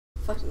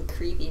fucking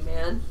creepy,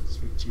 man.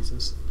 Sweet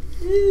Jesus.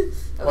 Okay.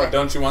 What,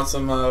 don't you want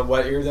some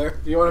wet ear there?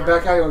 Do you want to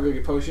back out? You want to go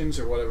get potions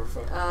or whatever?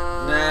 Fuck.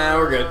 Nah,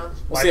 we're good.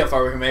 We'll see how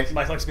far we can make.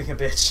 Mike likes being a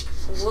bitch.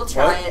 We'll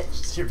try What?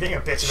 it. You're being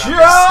a bitch about Charge!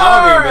 this. How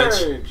am I being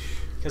a bitch?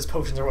 Because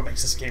potions are what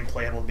makes this game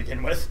playable to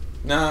begin with.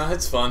 Nah,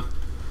 it's fun.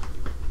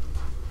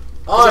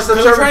 Oh, it's the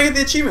we're trying to get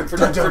the achievement for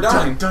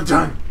dying. Dun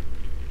dun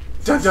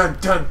dun dun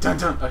dun dun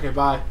dun. Okay,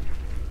 bye.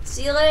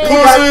 See you later.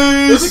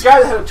 There's a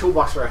guy that had a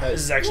toolbox for a head.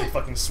 This is actually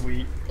fucking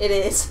sweet. It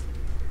is.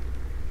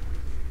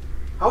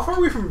 How far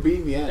are we from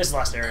beating the end? This is the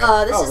last area.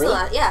 This is really? the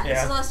last. Yeah, this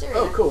Yeah. is the last area.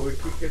 Oh, cool.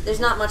 There's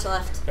not much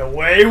left.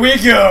 Away we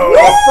go!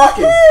 Oh,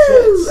 fucking Woo!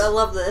 I tits.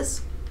 love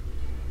this.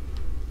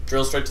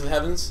 Drill straight to the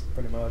heavens.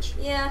 Pretty much.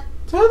 Yeah.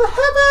 To the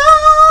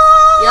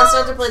heavens! You also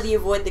have to play the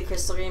avoid the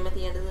crystal game at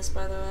the end of this,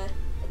 by the way.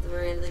 At the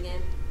very end of the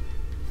game.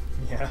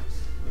 Yeah.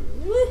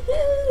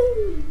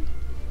 Woohoo!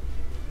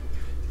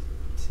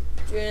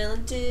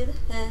 Drilling to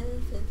the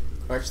heaven.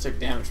 I just take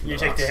damage from You the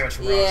take rocks. damage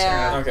from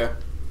Yeah. rocks. Okay.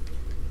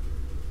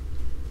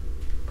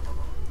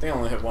 I think I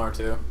only hit one or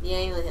two. Yeah,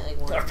 you only hit like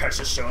one. Our pets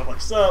just show up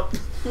like, sup?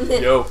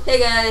 Yo. Hey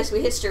guys,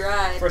 we hitched a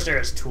ride. First area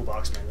is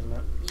Toolbox Man, isn't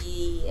it?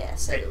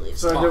 Yes, I Hey, believe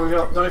So so.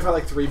 don't we fight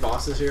like 3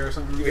 bosses here or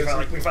something? We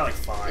fight like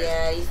 5.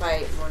 Yeah, you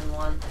fight more than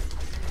one.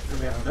 And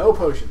we have no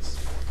potions.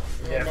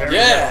 Yeah, very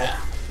Yeah!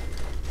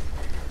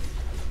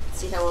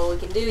 See how well we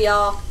can do,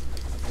 y'all.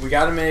 We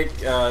gotta make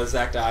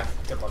Zach die.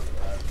 Good luck with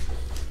that.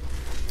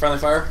 Friendly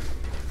fire?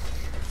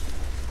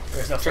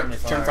 There's no friendly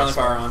fire. Turn friendly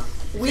fire on.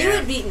 We Yeah.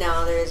 would beat.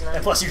 No, there is none.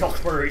 And plus, you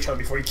don't murder each other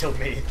before you killed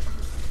me.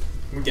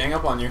 We gang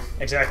up on you.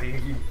 Exactly.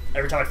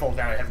 Every time I fall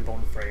down, I haven't gone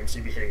in frame, so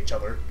you'd be hitting each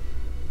other.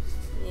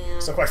 Yeah.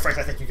 So quite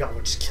frankly, I think you guys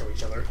would just kill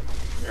each other.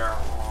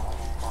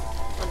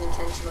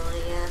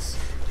 Unintentionally, yes.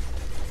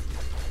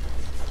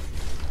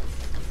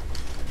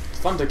 It's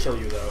fun to kill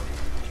you though.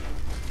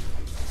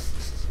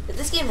 If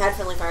this game had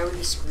friendly fire, we'd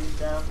be screwed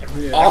though.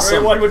 Yeah. Awesome.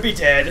 Everyone would be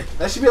dead.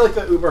 That should be like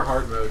the Uber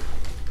hard mode.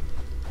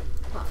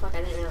 Oh fuck!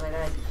 I didn't realize I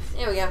died.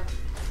 There we go.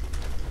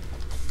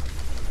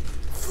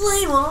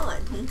 Flame on.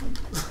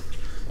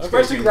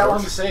 Surprised it took that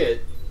long to say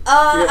it.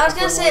 I Yeah, was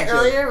gonna say it flame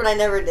on, earlier, but I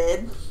never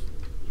did.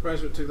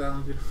 Surprised it took that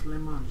long to get a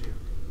flame on you.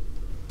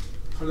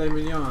 Filet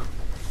mignon.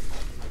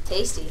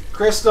 Tasty.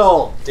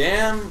 Crystal!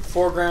 Damn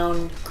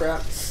foreground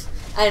crap.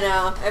 I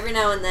know. Every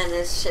now and then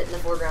there's shit in the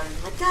foreground. And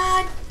I'm like,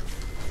 God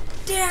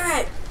damn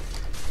it!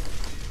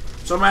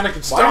 So man, I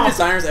can Why do stop.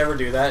 designers ever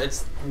do that?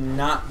 It's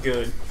not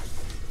good.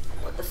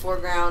 What the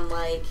foreground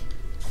like?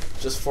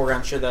 Just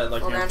foreground shit that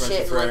like Foreground influences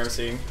shit, for like- ever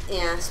seeing.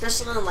 Yeah,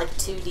 especially on like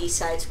 2D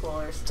side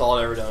scrollers. That's all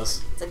it ever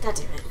does. It's like, God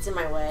damn it, it's in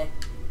my way.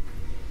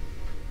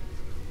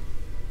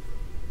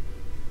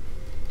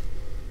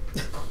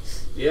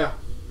 Yeah.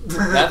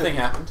 That thing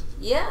happened.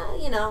 Yeah,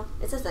 you know,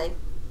 it's a thing.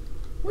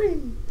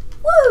 Whee!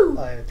 Woo!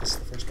 This is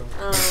the first one.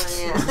 Oh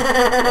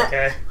yeah.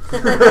 Okay.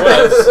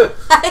 What?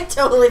 I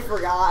totally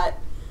forgot.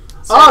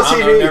 Oh, I don't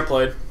know, TV! never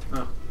played.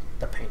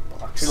 The paint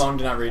box. Too long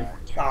to not read.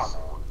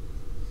 Oh.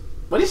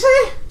 What did he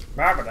say?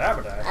 I don't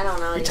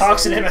know. what He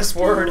talks in said. MS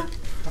Word.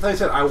 I thought he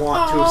said, I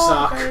want to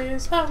suck.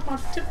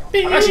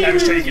 I'm actually not even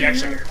sure you can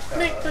actually.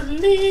 Make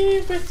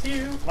believe with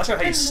you. I'm not sure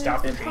how you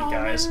stop the paint,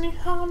 guys.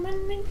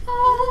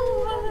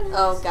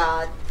 Oh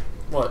God,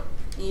 What?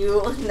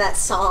 you and that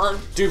song.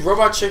 Dude,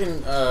 Robot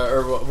Chicken,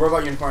 or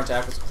Robot Unicorn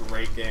Attack was a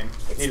great game.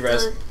 It's Need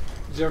res. the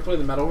Did you ever play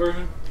the metal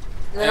version?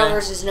 metal Eh.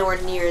 version is nowhere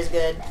near as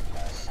good.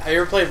 Have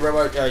you ever played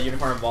Robot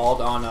Unicorn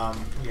Evolved on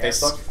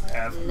Yes, Facebook? I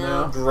have.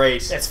 No.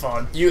 Great. It's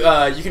fun. You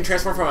can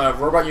transform from a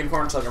robot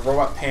unicorn to like a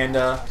robot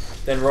panda,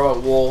 then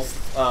robot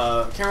wolf.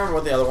 Can't remember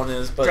what the other one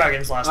is, but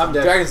Dragon's last I'm one.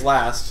 dead. Dragon's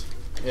last.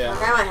 Yeah.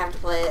 Like, I might have to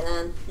play it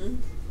then.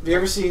 Have you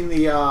ever seen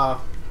the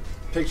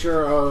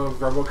picture of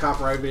RoboCop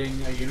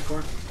riding a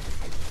unicorn?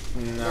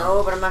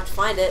 No, but I'm gonna have to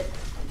find it.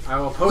 I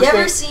will post You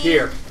ever it seen-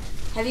 here.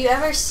 Have you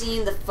ever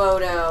seen the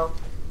photo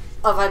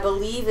of, I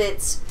believe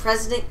it's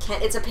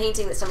it's a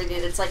painting that somebody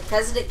did. It's like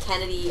President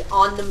Kennedy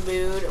on the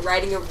moon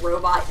riding a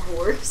robot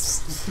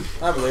horse.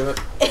 I believe it.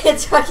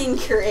 It's fucking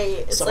great.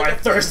 It's So like by a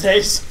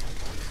Thursdays.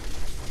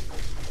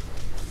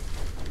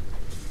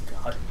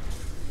 God.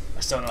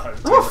 I still don't know how to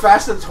do Look how it.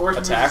 fast the horse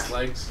moves Attack. his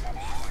legs.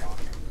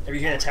 If you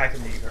can attack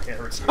him, it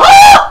hurts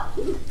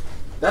you.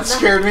 That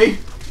scared me.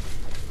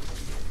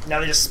 Now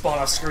they just spawn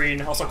off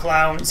screen. Also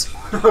clowns.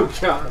 Oh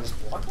god.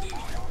 What?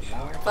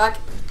 fuck.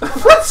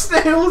 What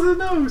snail is a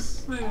nose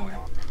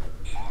snail?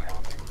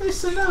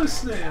 It's a nose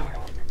snail.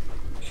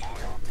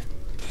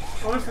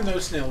 I wonder if the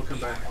nose snail will come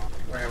back.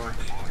 Where am I?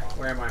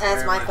 Where am I? That's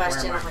Where my am I?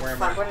 question. Where I'm am I? like, Where am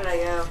fuck, where did I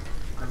go?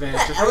 I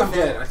vanished. I think I'm elephant.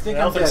 dead. I think The I'm dead.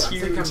 I elephant's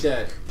think I'm huge.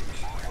 dead.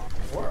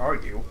 Where are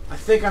you? I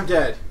think I'm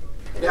dead.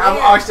 Where?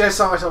 Yeah, I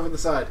saw myself in the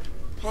side.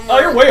 Hang Oh,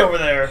 you're on. way over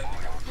there.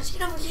 How'd you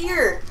get over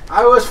here?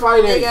 I was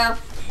fighting. There you go.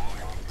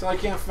 So I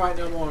can't fight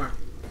no more.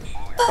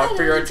 Fuck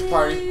for your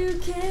party.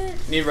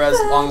 Need res.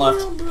 Long left.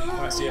 Oh,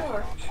 I see it.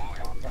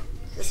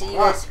 Let's see you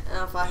Fuck. guys.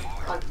 Oh, fuck.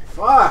 Fuck.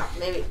 Fuck.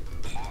 Maybe.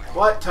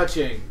 What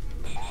touching?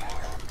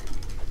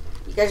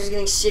 You guys are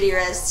getting shitty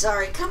res.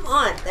 Sorry. Come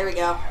on. There we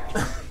go.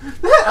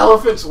 That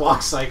elephant's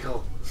walk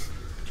cycle.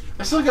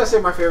 I still gotta say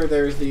my favorite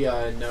there is the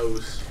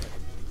nose.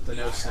 The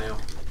no snail.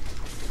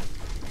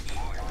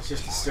 It's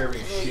just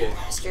disturbing as Hey, shit.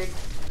 bastard.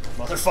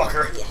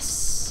 Motherfucker.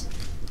 Yes.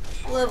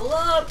 Level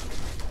up.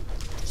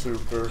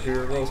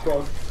 Superhero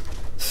squad.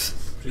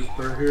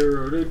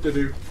 Superhero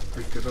do-do-do.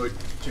 Freakazoid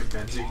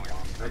chimpanzee.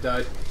 I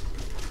died.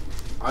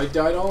 I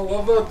died all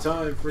of the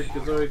time.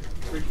 Freakazoid.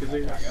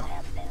 Freakazoid. There we go.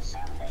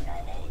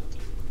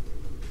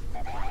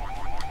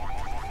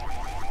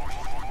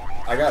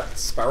 I got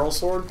Spiral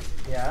Sword.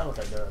 Yeah, I don't know what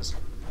that does.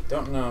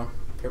 Don't know.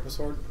 Paper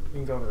Sword? You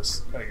can go to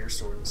this, your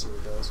sword and see what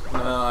it does.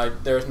 No,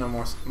 there's no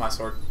more my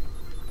sword.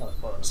 Oh, it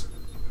was.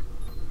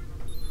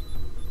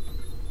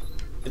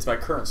 It's my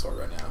current sword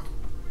right now.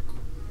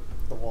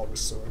 The walrus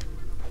sword.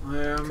 I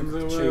am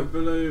the Choo.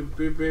 blue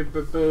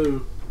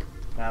boo.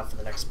 Now for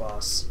the next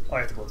boss. Oh, I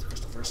have to go with the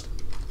crystal first.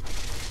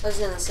 I was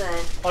gonna say.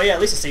 Oh yeah,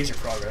 at least it saves your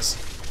progress.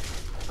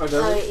 Oh,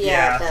 does it?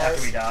 Yeah, it after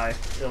does. we die.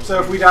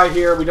 So if we die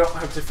here, we don't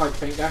have to fight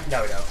the paint guy?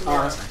 No, we don't. Oh,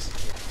 No. that's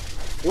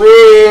nice.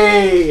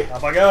 Whee!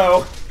 Up I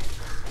go!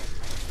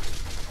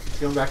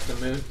 Going back to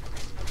the moon.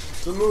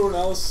 The moon,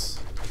 Alice.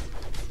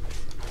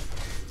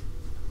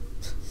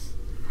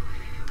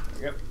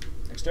 Yep.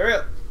 Next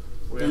area.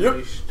 We Yep.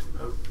 unleashed.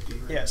 Oh,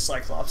 demon. Yeah,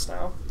 Cyclops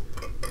now.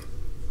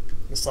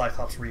 The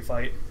Cyclops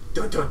refight.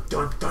 Dun dun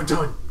dun dun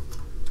dun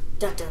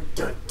Dun dun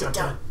dun dun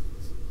dun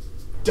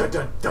dun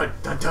dun dun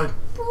dun dun.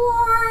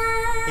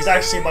 He's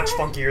actually much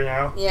funkier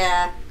now.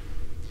 Yeah.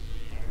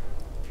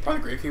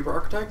 Probably Gravekeeper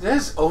Architect. Is that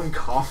his own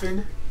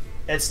coffin?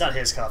 It's not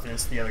his coffin,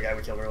 it's the other guy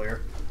we killed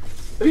earlier.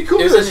 That'd be cool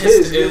It if was it in was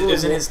his, his. it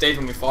was in his stage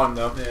when we fought him,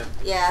 though. Yeah.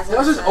 Yeah. That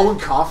was his own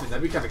coffin.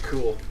 That'd be kind of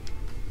cool.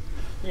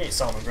 He ain't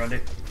Solomon Grundy.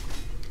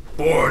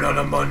 Born on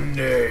a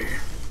Monday.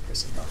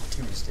 This is not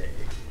Tuesday.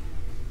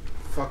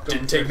 Fuck.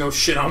 Didn't take no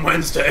shit on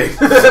Wednesday.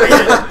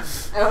 I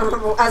don't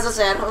remember. As I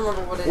say, I don't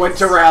remember what it Went is.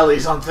 to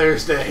rallies on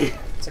Thursday.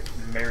 It's like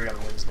married on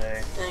Wednesday.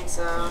 I think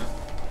so.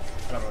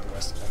 I don't know the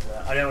rest of after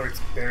that. I know it's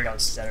buried on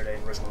Saturday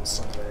and risen on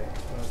Sunday.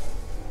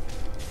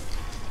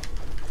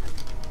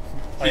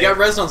 Oh, You yeah. got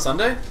rezzed on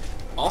Sunday?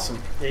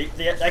 Awesome.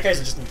 That guy's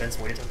just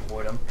invincible. You have to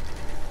avoid him.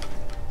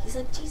 He's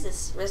like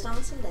Jesus, raised on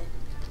a Sunday.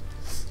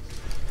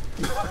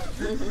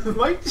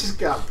 Mike just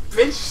got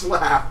bitch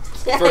slapped.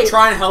 Yeah, For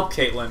trying to help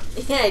Kaitlyn.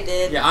 yeah, I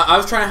did. Yeah, I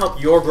was trying to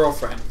help your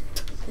girlfriend.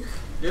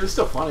 It was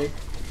still funny.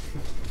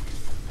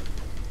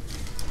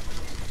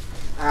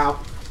 Ow.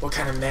 What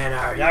kind of man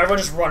are you? Yeah, everyone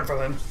just run from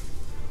him.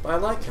 But I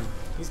like him.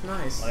 He's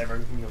nice.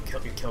 Whatever, you'll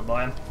get killed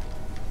by him.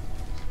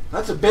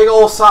 That's a big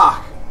old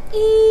sock.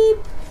 Beep.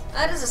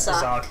 That is a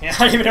sock. Sock. Yeah,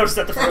 I didn't even notice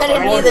that the first I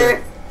time. didn't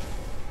either.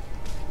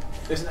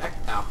 There's an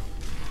ow.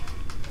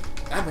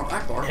 Admiral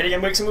Akbar. Hitting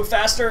him makes him move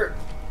faster.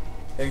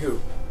 Hey, who?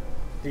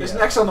 There's Yeah.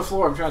 an X on the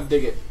floor. I'm trying to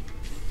dig it.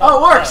 Oh,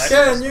 it works!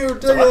 that's- Can you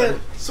It's a dig it?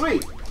 weapon.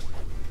 Sweet.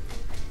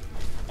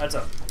 That's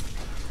a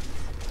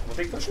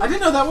whooping cushion? I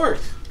didn't know that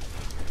worked.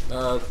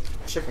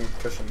 Chicken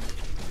cushion.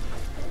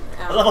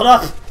 I Ow. leveled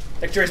up!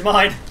 Victory's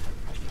mine!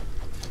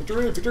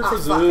 Victory Oh for fuck! I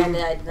Zoom.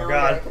 died. No, Oh,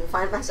 God. I couldn't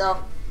find myself.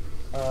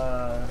 Okay,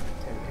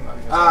 come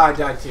on, Ah, I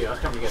died too. I was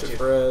coming to get you.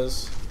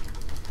 Perez.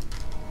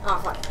 Oh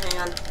fuck!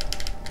 Hang on.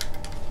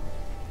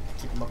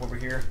 Keep him up over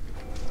here.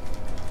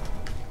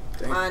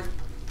 Come on.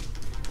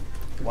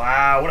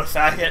 Wow, what a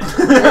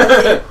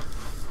faggot!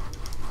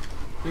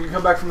 You can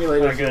come back for me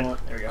later Oh, if you good.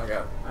 want. There we go. I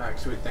got. Alright,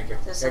 sweet. Thank you.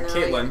 Just Got another-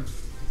 Kaitlyn.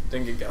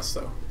 Didn't get Gus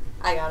though.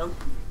 I got him.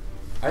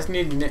 I just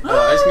need. Going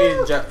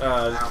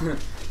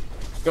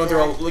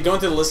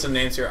through the list of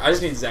names here. I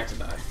just need Zach to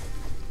die.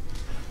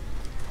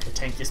 The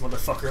tankiest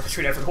motherfucker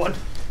between everyone.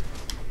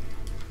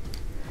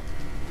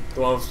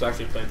 The one who's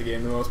actually played the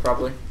game the most,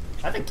 probably.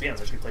 I think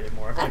Keaton's actually played it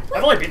more. I've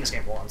only beaten this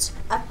game once.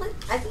 I've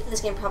beaten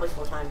this game probably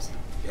 4 times.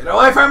 Get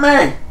away from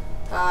me!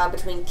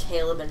 Between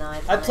Caleb and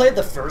I. I played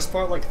the first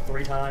part like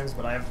 3 times,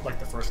 but I have like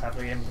the first half of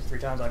the game 3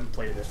 times. I haven't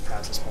played it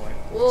past this point.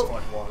 Well, It's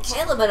like once.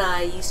 Caleb and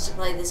I used to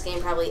play this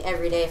game probably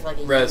every day for like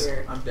a Rez.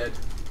 year. I'm dead.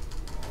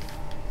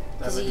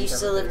 Because he used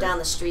to live down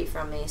the street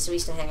from me, so we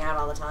used to hang out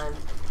all the time.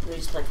 We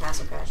just played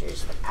Castle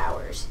Crashers for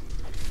hours.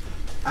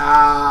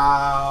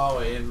 Ow,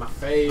 in my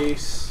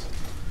face.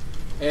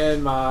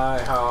 In my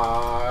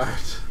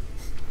heart.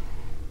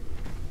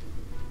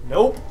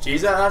 Nope.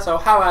 Jesus, oh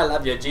how I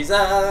love you,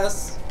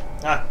 Jesus.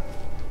 Ah.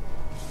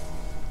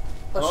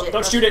 Oh Well, shit.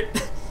 don't oh, shoot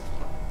it.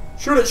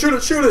 Shoot it, shoot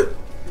it, shoot it.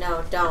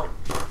 No, don't.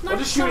 What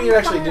does shooting you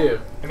actually do?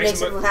 It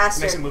Makes it move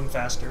faster. Makes him move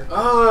faster.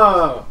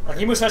 Oh. Like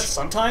he moves faster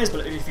sometimes,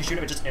 but if you shoot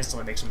him, it just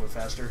instantly makes him move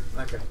faster.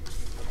 Okay.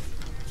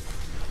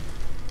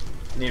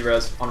 Need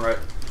res on right.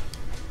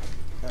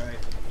 All right.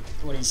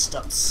 When he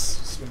stops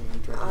swinging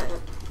directly.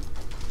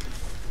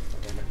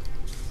 Damn it.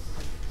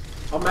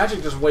 Oh,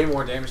 magic does way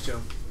more damage to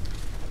him.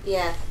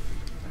 Yeah.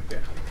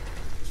 Okay.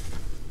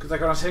 Because like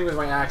when I was hitting with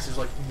my axe, it was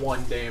like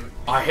 1 damage.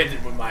 I hit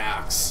it with my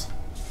axe.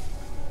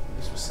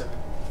 This was 17.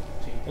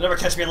 You'll never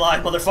catch me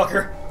alive,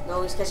 motherfucker. No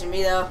one's catching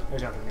me though.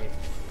 There's nothing for me.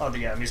 Oh, the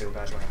musical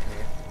guy's going after me.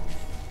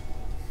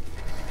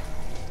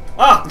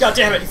 Ah! God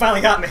damn it! He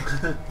finally got me.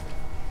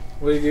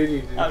 What did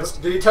you do? was-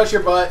 Did you touch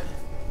your butt?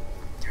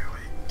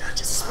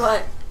 Just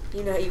what?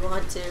 You know you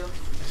want to.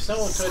 If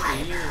someone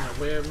touches you in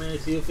a way that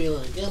makes you feel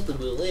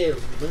uncomfortable, they're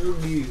no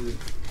good.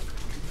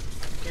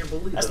 can't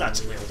believe That's that. not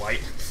Snail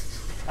White.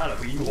 I don't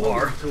know who you Moving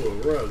are. to a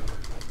rug.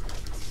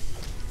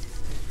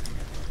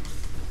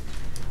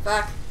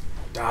 Fuck.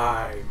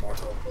 Die,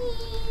 mortal.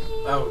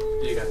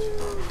 Oh, you got you.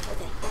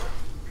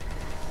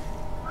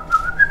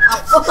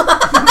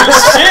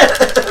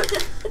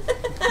 Shit!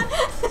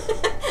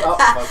 Oh,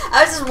 fuck.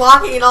 I was just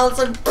walking and all of a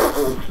sudden,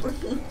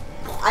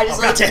 I just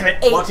Oh, God damn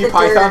it. ate Monty the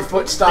Python dirt.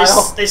 foot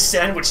style. They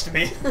sandwiched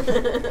me. At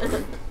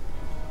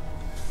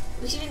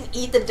least you didn't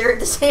eat the dirt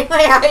the same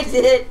way I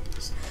did.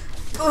 Just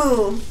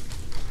boom.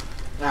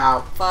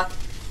 Ow. Fuck.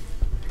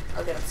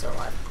 Okay, I'm still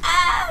alive.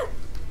 Ah!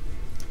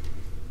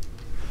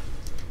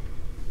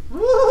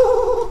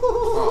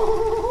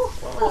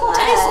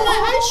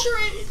 ice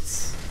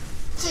shreds.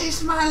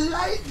 Taste my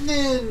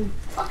lightning,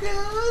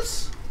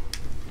 fuckers.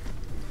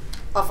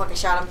 Oh fuck! I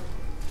shot him.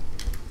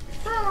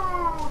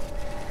 Ow.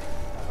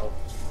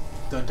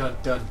 Dun dun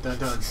dun dun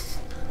dun.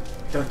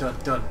 Dun dun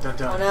dun dun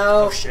dun. Oh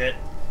no! Oh shit.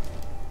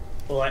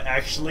 Will I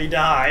actually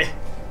die?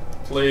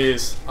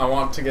 Please, I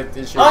want to get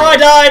this shit. Oh, I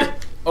died!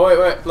 Oh wait,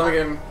 let me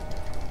get him.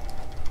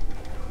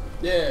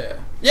 Yeah.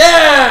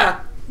 Yeah!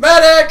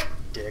 Medic!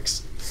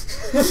 Dicks.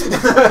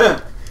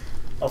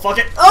 Oh, fuck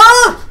it.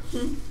 Oh!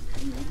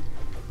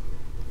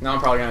 Now I'm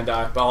probably gonna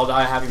die, but I'll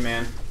die a happy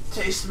man.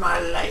 Taste my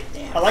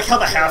lightning. I like how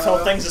the half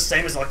health thing's the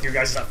same as like your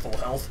guys' at full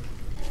health.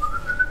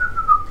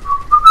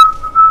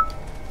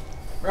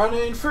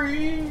 Running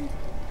free.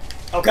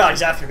 Oh god,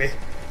 he's after me.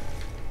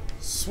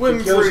 Swim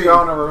He kills free. you,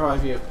 I'll never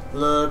revive you.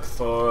 Look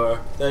for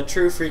the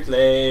true freak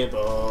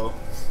label.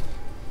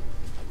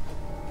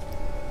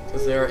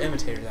 Because there are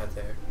imitators out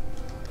there.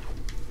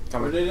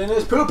 Put it in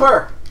his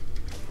pooper.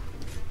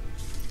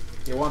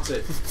 He wants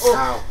it.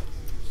 Ow.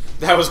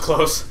 That was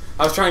close.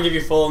 I was trying to give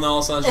you full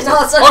analysis. And all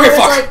of a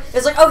sudden,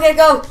 it's like, okay,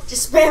 go,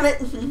 just spam it.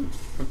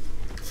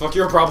 Fuck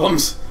your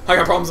problems. I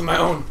got problems of my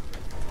own.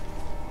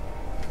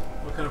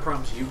 What kind of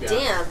problems you got?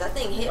 Damn, that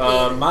thing hit me.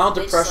 Mild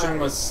Bitch depression sucked.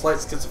 with slight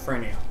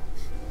schizophrenia.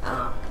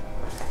 Oh.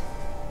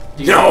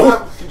 Do you No! still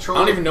have I control?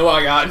 don't even know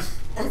what I got.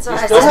 That's You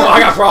what I still I said. know I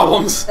got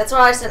problems. That's why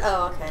I said,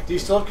 oh, okay. Do you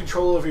still have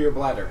control over your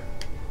bladder?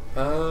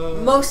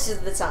 Most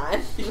of the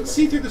time. You can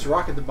see through this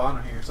rock at the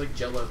bottom here. It's like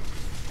Jello.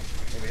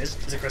 Maybe it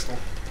is. Is it crystal?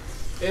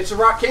 It's a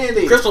rock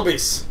candy. Crystal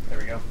Beast. There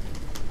we go.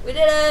 We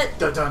did it.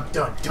 Dun dun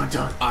dun dun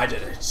dun. I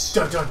did it.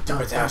 Dun dun dun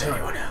Without dun, dun.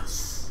 anyone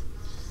else.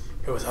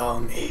 It was all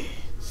me.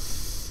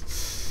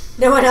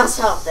 No one else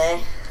helped, eh?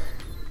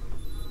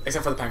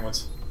 Except for the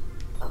penguins.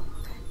 Oh,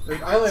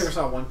 okay. I only ever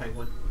saw one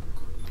penguin.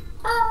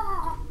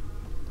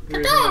 You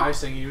were doing the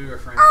ice thing. You were a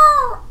friend.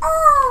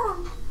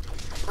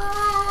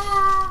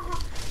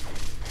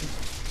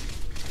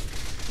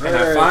 And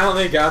I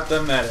finally got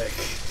the medic.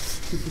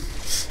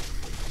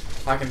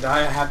 I can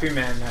die a happy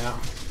man now.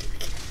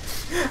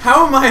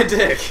 How am I a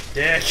dick?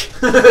 Dick.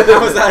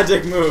 How was that a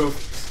dick move?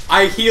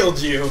 I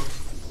healed you.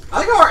 I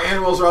like how our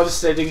animals are all just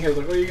sitting here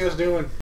like, what are you guys doing?